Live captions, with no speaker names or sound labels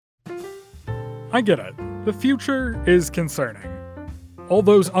I get it. The future is concerning. All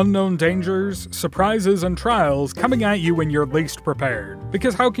those unknown dangers, surprises, and trials coming at you when you're least prepared.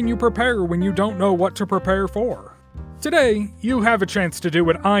 Because how can you prepare when you don't know what to prepare for? Today, you have a chance to do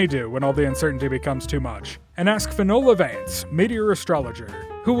what I do when all the uncertainty becomes too much, and ask Finola Vance, meteor astrologer,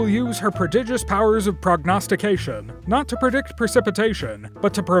 who will use her prodigious powers of prognostication, not to predict precipitation,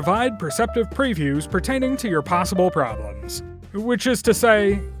 but to provide perceptive previews pertaining to your possible problems. Which is to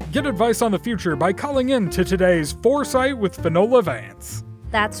say, get advice on the future by calling in to today's Foresight with Finola Vance.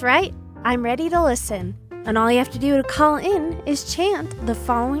 That's right. I'm ready to listen. And all you have to do to call in is chant the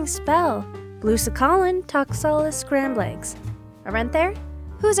following spell. Glusacolin toxalis scramblegs. Arenthaer,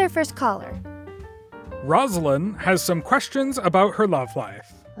 who's our first caller? Rosalind has some questions about her love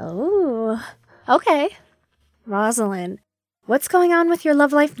life. Oh, okay. Rosalind, what's going on with your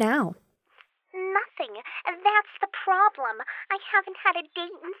love life now? Nothing. That's the problem. I haven't had a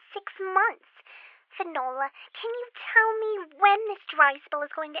date in 6 months. Finola, can you tell me when this dry spell is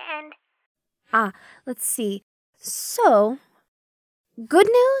going to end? Let's see. So, good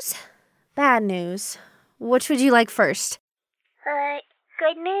news? Bad news? Which would you like first?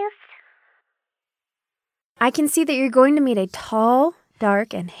 Good news? I can see that you're going to meet a tall,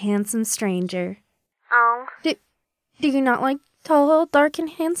 dark, and handsome stranger. Oh. Do you not like tall, dark, and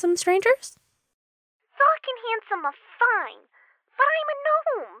handsome strangers? Dark and handsome are fine, but I'm a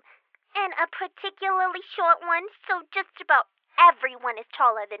gnome. And a particularly short one, so just about everyone is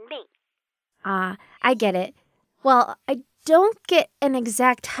taller than me. I get it. Well, I don't get an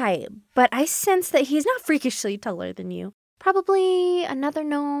exact height, but I sense that he's not freakishly taller than you. Probably another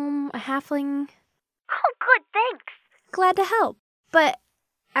gnome, a halfling. Oh, good, thanks. Glad to help. But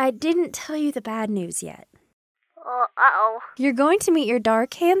I didn't tell you the bad news yet. Uh-oh. You're going to meet your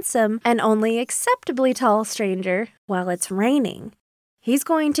dark, handsome, and only acceptably tall stranger while it's raining. He's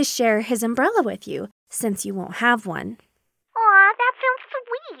going to share his umbrella with you, since you won't have one. Aw, that sounds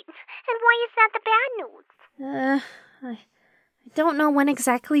sweet. And why is that the bad news? I don't know when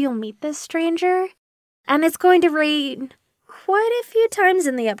exactly you'll meet this stranger, and it's going to rain quite a few times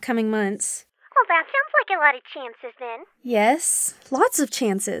in the upcoming months. Well, that sounds like a lot of chances then. Yes, lots of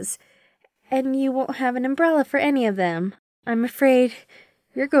chances. And you won't have an umbrella for any of them. I'm afraid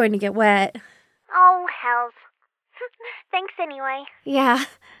you're going to get wet. Oh, hells. Thanks anyway. Yeah,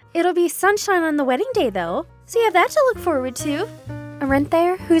 it'll be sunshine on the wedding day, though, so you have that to look forward to.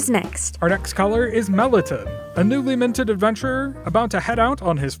 Arenthaer, who's next? Our next caller is Meliton, a newly minted adventurer about to head out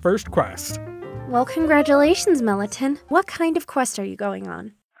on his first quest. Well, congratulations, Meliton. What kind of quest are you going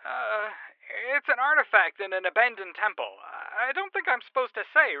on? It's an artifact in an abandoned temple. I don't think I'm supposed to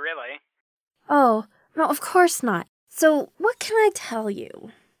say, really. Oh, no, of course not. So, what can I tell you?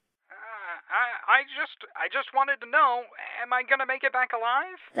 I just wanted to know, am I gonna make it back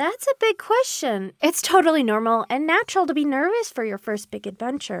alive? That's a big question. It's totally normal and natural to be nervous for your first big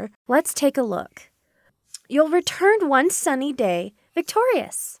adventure. Let's take a look. You'll return one sunny day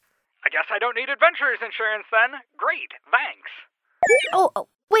victorious. I guess I don't need adventurer's insurance then. Great, thanks. Oh,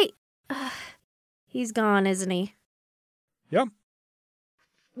 wait. He's gone, isn't he? Yep.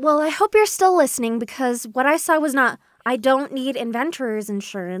 Well, I hope you're still listening because what I saw was not, I don't need adventurer's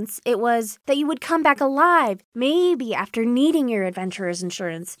insurance. It was that you would come back alive, maybe after needing your adventurer's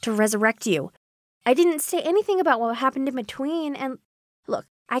insurance to resurrect you. I didn't say anything about what happened in between, and look,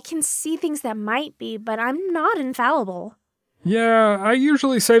 I can see things that might be, but I'm not infallible. Yeah, I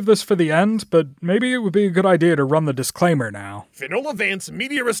usually save this for the end, but maybe it would be a good idea to run the disclaimer now. Finola Vance,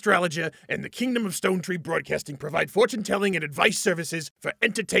 meteor astrologer, and the Kingdom of Stone Tree Broadcasting provide fortune-telling and advice services for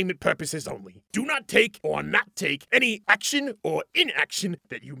entertainment purposes only. Do not take or not take any action or inaction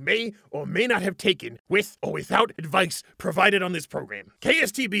that you may or may not have taken with or without advice provided on this program.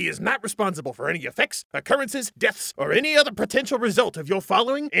 KSTB is not responsible for any effects, occurrences, deaths, or any other potential result of your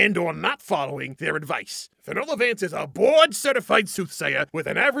following and or not following their advice. Finola Vance is a board-certified soothsayer with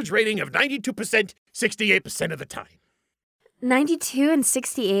an average rating of 92%, 68% of the time. 92 and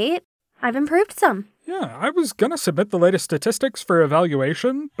 68? I've improved some. Yeah, I was gonna submit the latest statistics for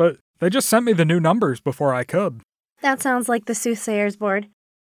evaluation, but they just sent me the new numbers before I could. That sounds like the soothsayer's board.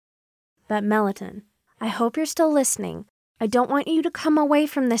 But Meliton, I hope you're still listening. I don't want you to come away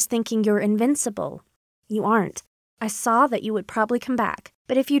from this thinking you're invincible. You aren't. I saw that you would probably come back.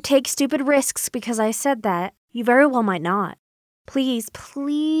 But if you take stupid risks because I said that, you very well might not. Please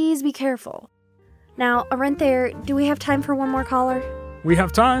be careful. Now, Arenthaer, do we have time for one more caller? We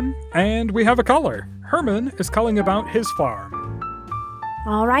have time, and we have a caller. Herman is calling about his farm.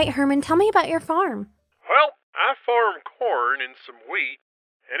 All right, Herman, tell me about your farm. Well, I farm corn and some wheat,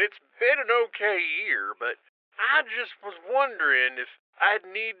 and it's been an okay year, but I just was wondering if I'd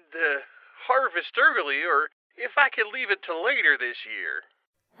need to harvest early or if I could leave it till later this year.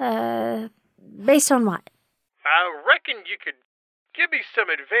 Based on what? I reckon you could give me some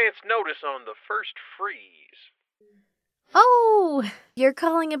advance notice on the first freeze. Oh, you're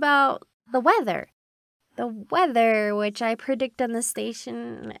calling about the weather. The weather, which I predict on the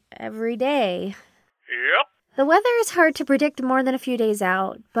station every day. Yep. The weather is hard to predict more than a few days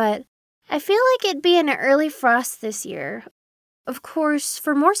out, but I feel like it'd be an early frost this year. Of course,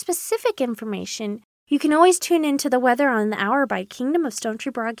 for more specific information, you can always tune into the Weather on the Hour by Kingdom of Stone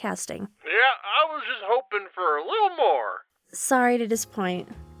Tree Broadcasting. Yeah, I was just hoping for a little more. Sorry to disappoint.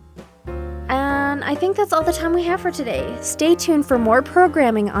 And I think that's all the time we have for today. Stay tuned for more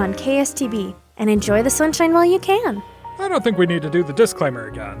programming on KSTB, and enjoy the sunshine while you can. I don't think we need to do the disclaimer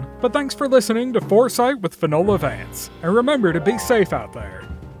again, but thanks for listening to Foresight with Finola Vance, and remember to be safe out there.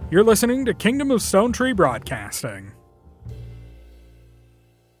 You're listening to Kingdom of Stone Tree Broadcasting.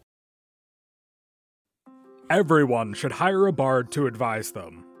 Everyone should hire a bard to advise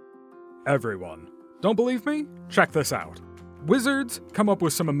them. Everyone. Don't believe me? Check this out. Wizards come up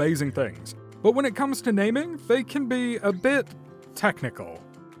with some amazing things, but when it comes to naming, they can be a bit technical.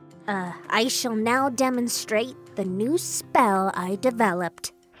 I shall now demonstrate the new spell I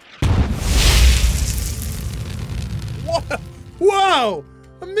developed. Wow!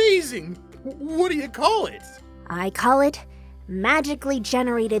 Amazing! What do you call it? I call it magically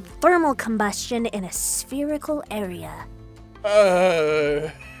generated thermal combustion in a spherical area.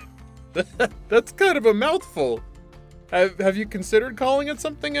 That's kind of a mouthful. Have you considered calling it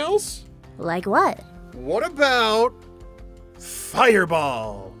something else? Like what? What about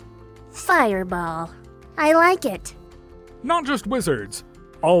Fireball? Fireball. I like it. Not just wizards.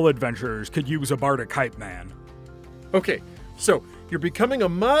 All adventurers could use a bardic hype man. Okay, so you're becoming a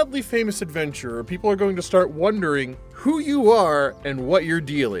mildly famous adventurer. People are going to start wondering who you are and what your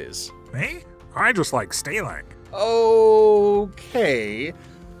deal is. Me? I just like stealing. Okay,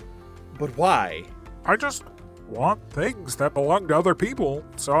 but why? I just want things that belong to other people,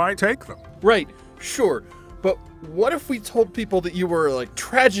 so I take them. Right, sure, but what if we told people that you were,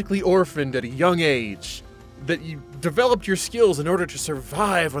 tragically orphaned at a young age? That you developed your skills in order to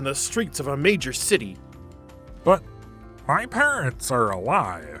survive on the streets of a major city? But my parents are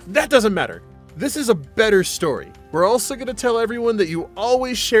alive. That doesn't matter. This is a better story. We're also going to tell everyone that you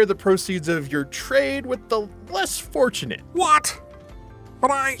always share the proceeds of your trade with the less fortunate. What?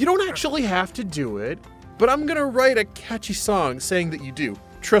 But You don't actually have to do it, but I'm going to write a catchy song saying that you do.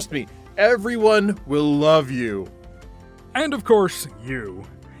 Trust me, everyone will love you. And of course, you.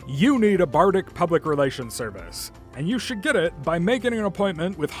 You need a bardic public relations service, and you should get it by making an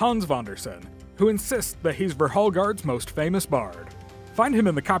appointment with Hans Vonderson, who insists that he's Verhalgard's most famous bard. Find him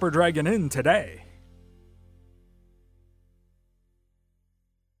in the Copper Dragon Inn today.